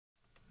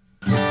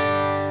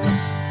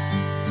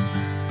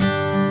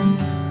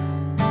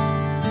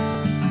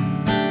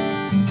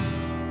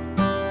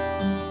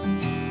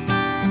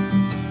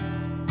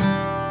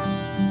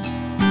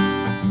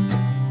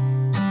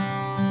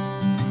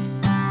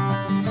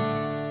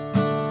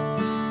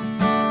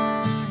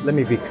Let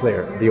me be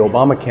clear, the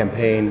Obama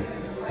campaign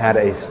had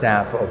a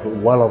staff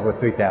of well over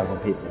 3,000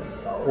 people.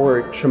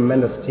 We're a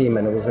tremendous team,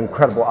 and it was an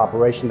incredible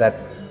operation that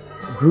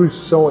grew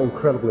so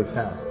incredibly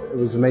fast. It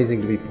was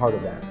amazing to be part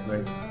of that,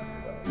 right?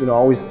 You know, I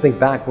always think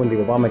back when the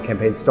Obama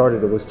campaign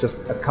started, it was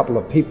just a couple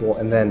of people,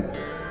 and then,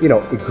 you know,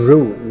 it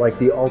grew like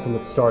the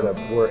ultimate startup,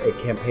 where a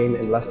campaign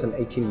in less than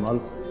 18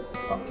 months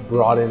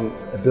brought in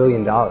 $1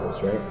 billion,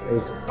 right? It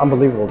was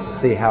unbelievable to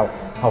see how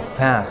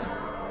fast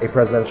a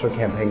presidential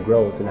campaign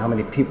grows and how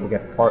many people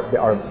become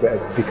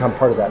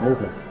part of that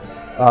movement.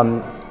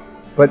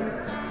 But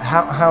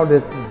how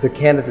did the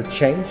candidate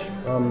change?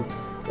 Well,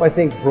 I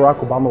think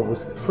Barack Obama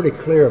was pretty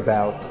clear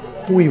about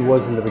who he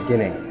was in the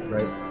beginning,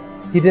 right?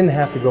 He didn't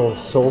have to go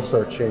soul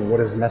searching what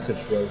his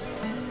message was.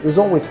 It was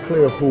always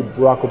clear who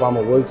Barack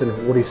Obama was and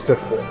what he stood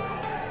for.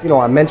 You know,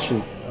 I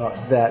mentioned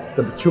that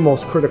the two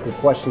most critical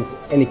questions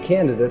any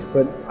candidate,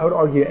 but I would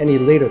argue any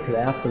leader could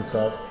ask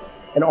themselves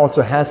and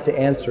also has to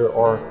answer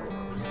are,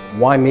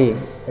 why me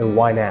and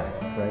why now,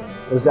 right?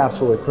 It is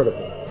absolutely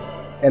critical.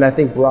 And I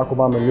think Barack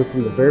Obama knew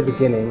from the very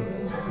beginning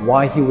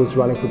why he was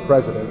running for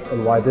president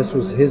and why this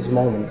was his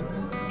moment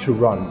to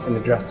run and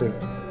address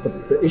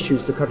the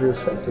issues the country was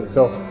facing.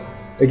 So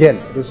again,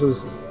 this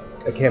was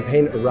a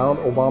campaign around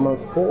Obama,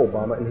 for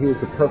Obama, and he was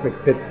the perfect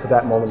fit for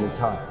that moment in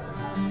time.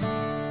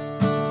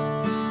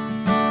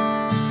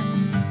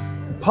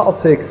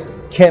 Politics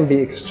can be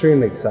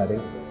extremely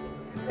exciting,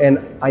 and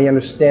I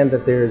understand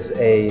that there's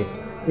a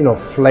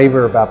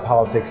flavor about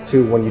politics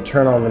too when you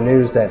turn on the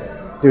news,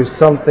 that there's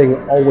something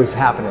always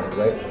happening,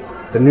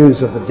 right? The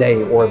news of the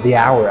day or the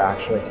hour,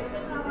 actually.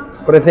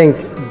 But I think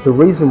the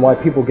reason why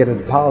people get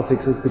into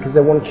politics is because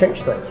they want to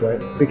change things,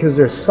 right? Because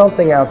there's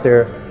something out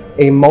there,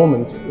 a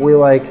moment where you're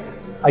like,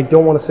 I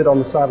don't want to sit on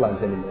the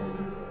sidelines anymore.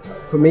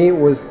 For me, it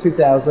was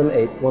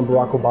 2008 when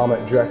Barack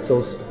Obama addressed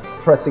those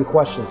pressing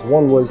questions.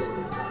 One was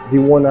the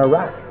war in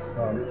Iraq,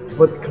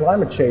 but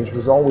climate change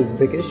was always a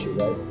big issue,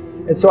 right?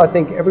 And so I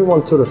think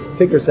everyone sort of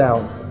figures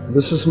out,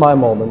 this is my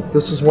moment,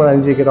 this is when I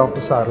need to get off the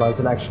sidelines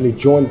and actually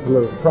join the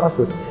political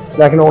process.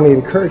 And I can only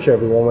encourage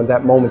everyone when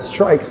that moment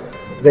strikes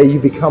that you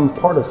become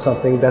part of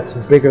something that's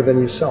bigger than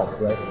yourself,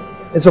 right?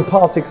 And so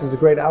politics is a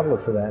great outlet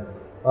for that.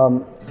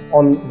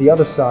 On the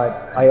other side,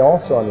 I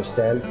also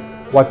understand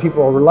why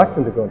people are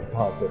reluctant to go into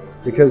politics,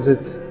 because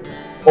it's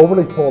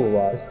overly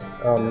polarized.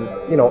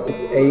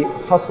 It's a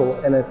hustle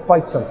and a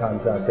fight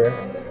sometimes out there.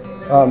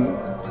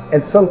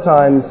 And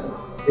sometimes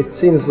it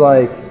seems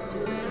like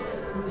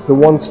the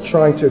ones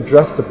trying to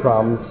address the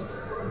problems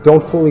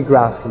don't fully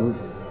grasp them,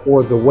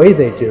 or the way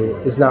they do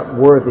is not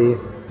worthy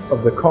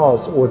of the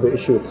cause or the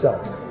issue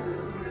itself.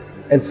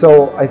 And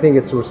so I think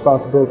it's the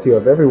responsibility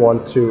of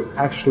everyone to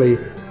actually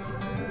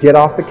get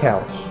off the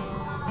couch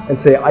and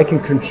say, I can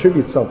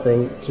contribute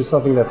something to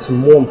something that's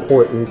more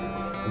important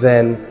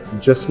than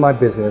just my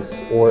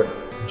business or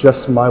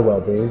just my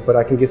well-being, but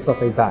I can give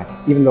something back,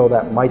 even though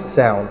that might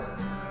sound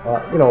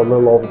a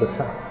little over the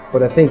top.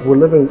 But I think we're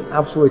living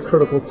absolutely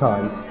critical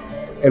times.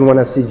 And when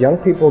I see young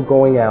people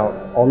going out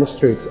on the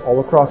streets all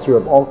across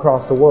Europe, all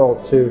across the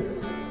world to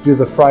do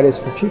the Fridays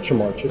for Future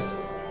marches,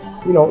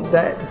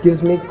 that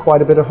gives me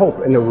quite a bit of hope.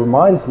 And it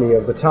reminds me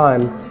of the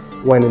time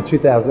when in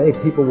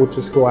 2008, people would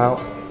just go out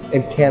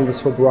and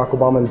canvass for Barack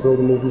Obama and build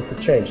a movement for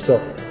change. So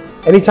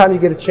anytime you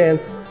get a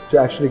chance to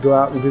actually go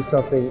out and do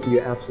something, you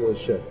absolutely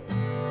should.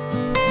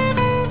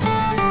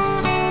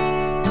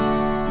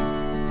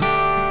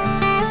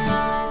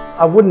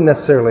 I wouldn't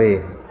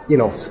necessarily,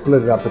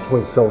 split it up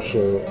between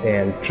social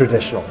and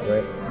traditional,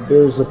 right?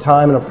 There's a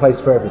time and a place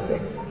for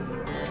everything.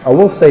 I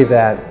will say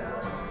that,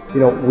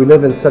 we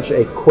live in such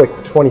a quick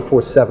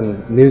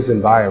 24/7 news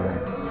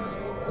environment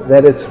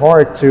that it's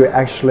hard to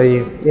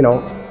actually,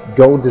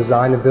 go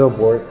design a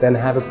billboard, then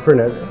have it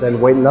printed, then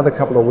wait another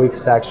couple of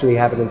weeks to actually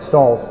have it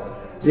installed.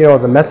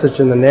 The message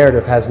and the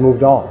narrative has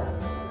moved on.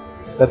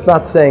 That's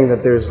not saying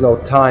that there's no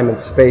time and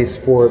space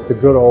for the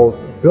good old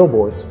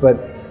billboards,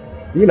 but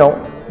you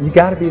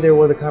got to be there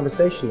where the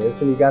conversation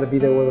is, and you got to be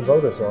there where the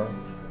voters are.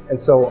 And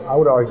so I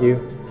would argue,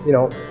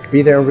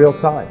 be there in real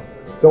time.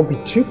 Don't be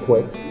too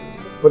quick,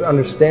 but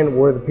understand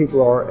where the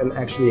people are and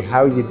actually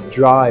how you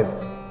drive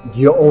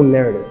your own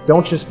narrative.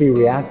 Don't just be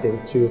reacting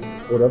to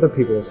what other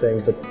people are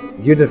saying, but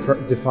you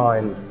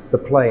define the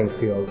playing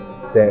field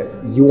that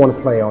you want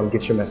to play on,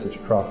 get your message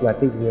across. And I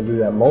think you can do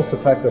that most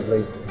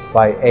effectively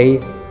by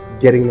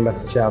getting the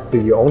message out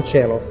through your own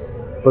channels,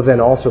 but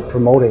then also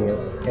promoting it.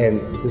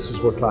 And this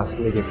is where classic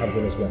media comes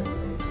in as well.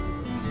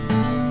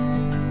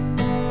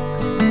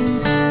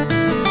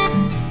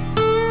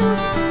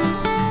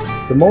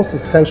 The most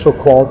essential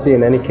quality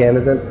in any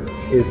candidate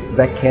is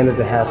that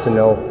candidate has to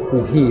know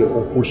who he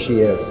or who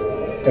she is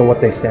and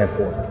what they stand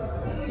for.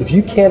 If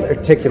you can't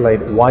articulate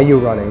why you're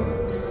running,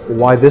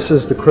 why this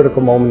is the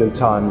critical moment in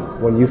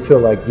time when you feel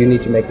like you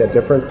need to make that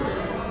difference,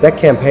 that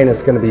campaign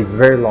is going to be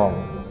very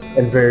long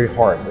and very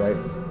hard, right?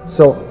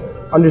 So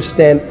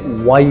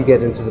understand why you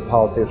get into the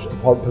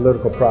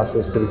political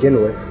process to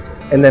begin with,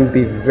 and then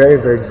be very,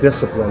 very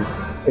disciplined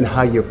in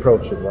how you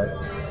approach it, right?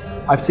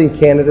 I've seen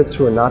candidates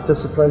who are not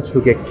disciplined,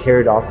 who get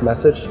carried off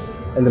message,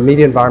 and the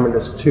media environment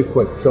is too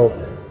quick. So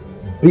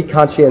be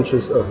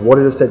conscientious of what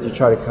it is that you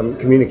try to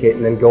communicate,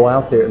 and then go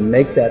out there and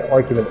make that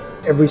argument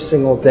every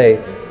single day,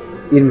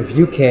 even if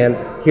you can't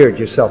hear it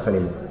yourself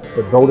anymore.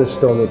 But voters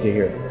still need to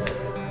hear it.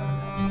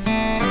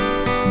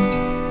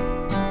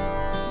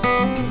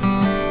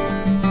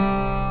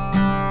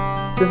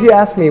 So if you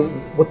ask me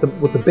what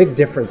the big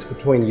difference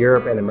between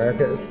Europe and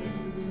America is,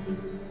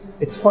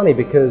 it's funny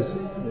because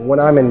when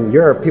I'm in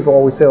Europe, people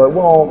always say, like,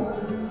 well,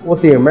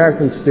 what the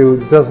Americans do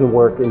doesn't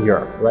work in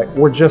Europe, right?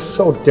 We're just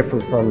so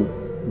different from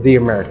the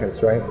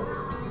Americans, right?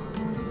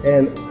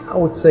 And I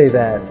would say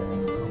that,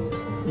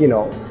 you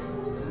know,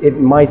 it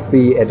might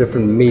be a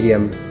different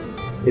medium,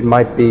 it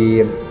might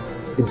be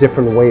a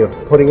different way of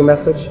putting a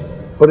message,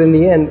 but in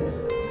the end,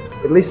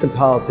 at least in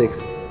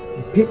politics,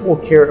 people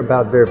care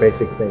about very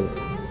basic things.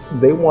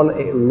 They want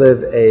to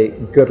live a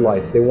good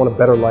life. They want a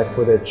better life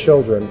for their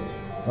children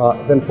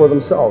than for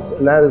themselves.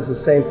 And that is the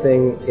same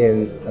thing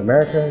in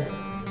America,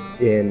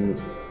 in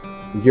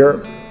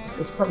Europe.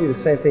 It's probably the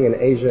same thing in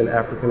Asia and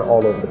Africa and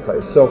all over the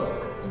place. So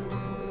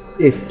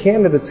if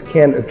candidates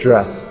can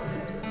address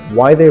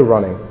why they're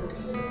running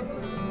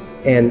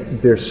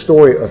and their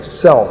story of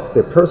self,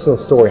 their personal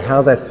story,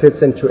 how that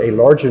fits into a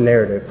larger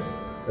narrative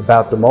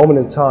about the moment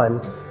in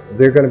time,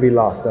 they're going to be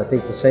lost. I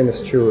think the same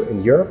is true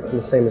in Europe, and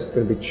the same is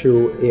going to be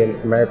true in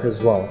America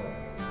as well.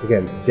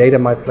 Again, data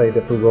might play a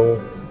different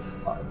role.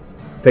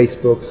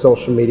 Facebook,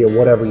 social media,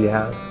 whatever you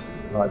have,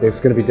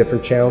 there's going to be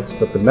different channels,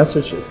 but the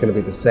message is going to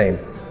be the same.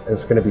 And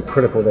it's going to be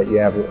critical that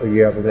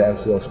you're able to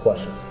answer those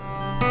questions.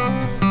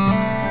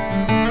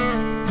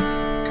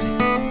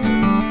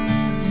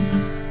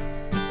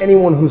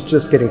 Anyone who's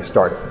just getting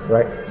started,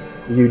 right?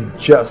 You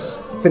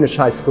just finished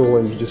high school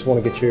and you just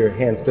want to get your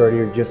hands dirty,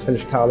 or you just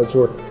finished college,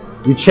 or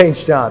you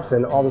change jobs,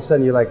 and all of a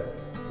sudden you're like,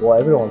 well,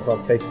 everyone's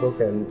on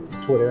Facebook and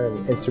Twitter and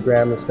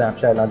Instagram and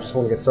Snapchat, and I just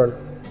want to get started.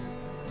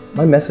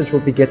 My message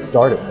would be get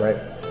started, right?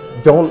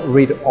 Don't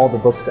read all the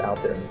books out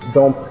there.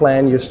 Don't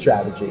plan your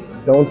strategy.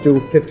 Don't do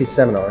 50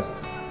 seminars.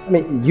 I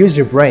mean, use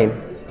your brain,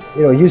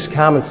 you know, use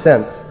common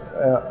sense,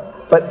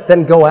 but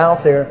then go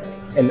out there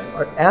and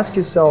ask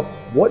yourself,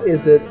 what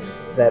is it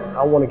that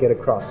I want to get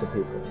across to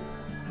people?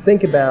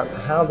 Think about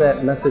how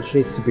that message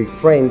needs to be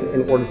framed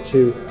in order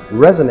to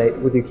resonate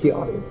with your key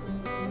audience.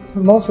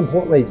 But most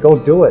importantly, go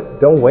do it.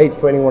 Don't wait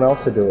for anyone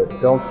else to do it.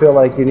 Don't feel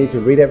like you need to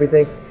read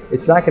everything.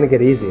 It's not going to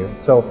get easier.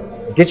 So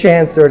get your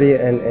hands dirty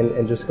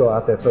and just go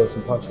out there, throw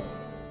some punches.